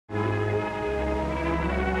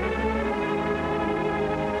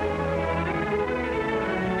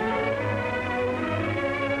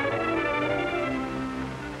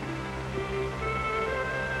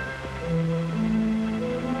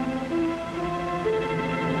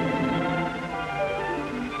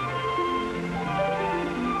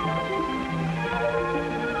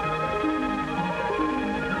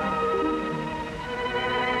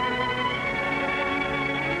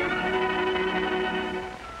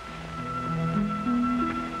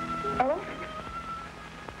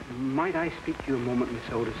Might I speak to you a moment, Miss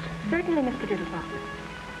Otis? Certainly, Mr. Diddlebock.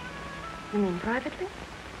 You mean privately?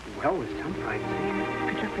 Well, with some privacy.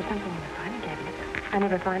 Good luck for something in the private cabinet. I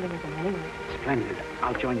never find anything anyway. Splendid.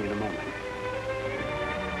 I'll join you in a moment.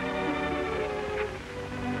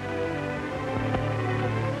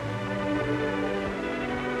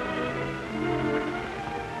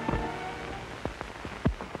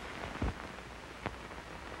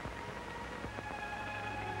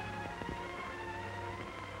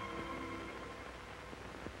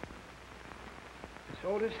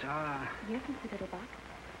 Otis, Yes, Mr. Diddlebock.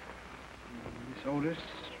 Miss Otis,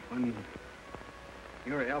 when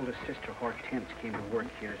your eldest sister, Hortense, came to work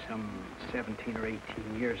here some 17 or 18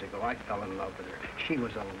 years ago, I fell in love with her. She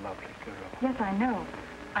was a lovely girl. Yes, I know.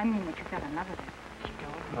 I mean that you fell in love with her. She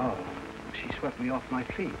told me. Oh, she swept me off my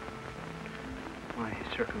feet. My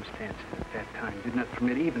circumstances at that time did not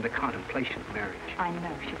permit even the contemplation of marriage. I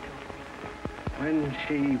know, she told me. When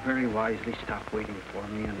she very wisely stopped waiting for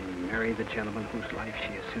me and married the gentleman whose life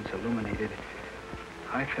she has since illuminated,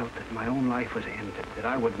 I felt that my own life was ended, that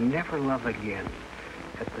I would never love again,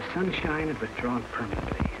 that the sunshine had withdrawn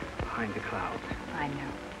permanently behind the clouds. I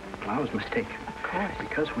know. Well, I was mistaken. Of course.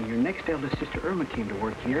 Because when your next eldest sister, Irma, came to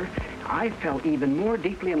work here, I fell even more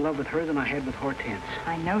deeply in love with her than I had with Hortense.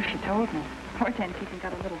 I know, she told me. Hortense even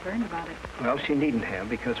got a little burned about it. Well, she needn't have,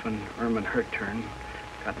 because when Irma, in her turn,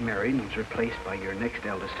 got married and was replaced by your next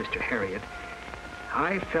eldest sister, Harriet,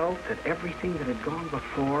 I felt that everything that had gone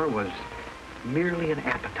before was merely an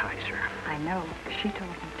appetizer. I know. She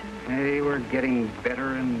told me, too. They were getting better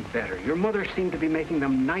and better. Your mother seemed to be making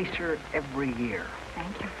them nicer every year.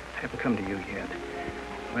 Thank you. I haven't come to you yet.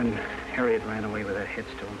 When Harriet ran away with that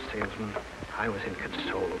headstone salesman, I was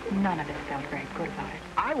inconsolable. None of us felt very good about it.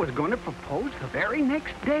 I was going to propose the very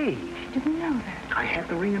next day. She didn't know that. I had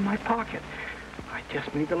the ring in my pocket. I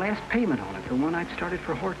just made the last payment on it, the one I'd started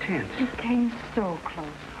for Hortense. It came so close.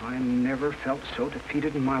 I never felt so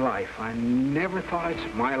defeated in my life. I never thought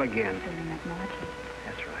I'd smile again. So you met Margie.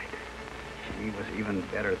 That's right. She was even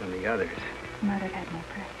better than the others. Mother had no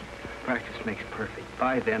practice. Practice makes perfect.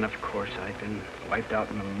 By then, of course, I'd been wiped out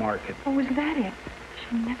in the market. Oh, was that it?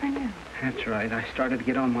 She never knew. That's right. I started to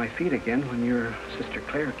get on my feet again when your sister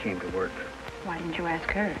Claire came to work. Why didn't you ask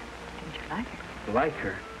her? Didn't you like her? Like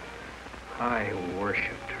her? I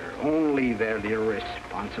worshipped her. Only that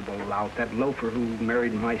irresponsible lout, that loafer who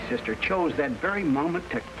married my sister, chose that very moment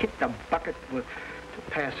to kick the bucket to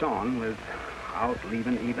pass on without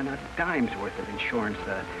leaving even a dime's worth of insurance.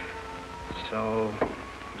 So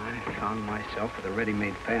I found myself with a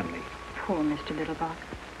ready-made family. Poor Mr. Diddlebock.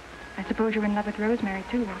 I suppose you were in love with Rosemary,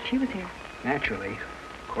 too, while she was here. Naturally.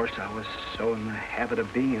 Of course, I was so in the habit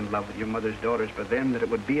of being in love with your mother's daughters by then that it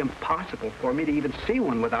would be impossible for me to even see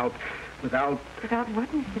one without... Without what,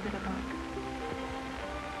 Mr. Diddlebock?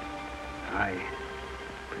 I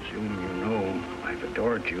presume you know I've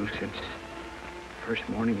adored you since the first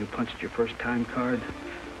morning you punched your first time card.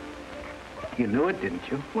 You knew it, didn't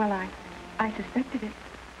you? Well, I suspected it.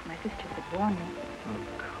 My sisters had warned me. Of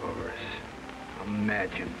course.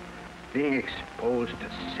 Imagine being exposed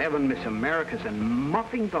to 7 Miss Americas and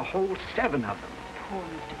muffing the whole 7 of them. Poor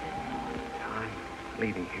Mr. Diddlebock. I'm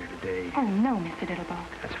leaving here today. Oh, no, Mr. Diddlebock.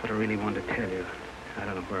 That's what I really wanted to tell you. I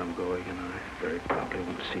don't know where I'm going, and I very probably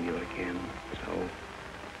won't see you again. So,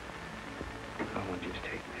 I want you to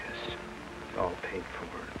take this. It's all paid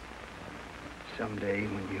for. Someday,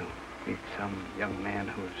 when you meet some young man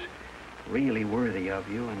who's really worthy of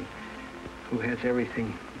you and who has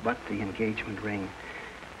everything but the engagement ring,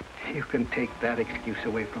 you can take that excuse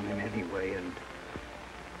away from him anyway and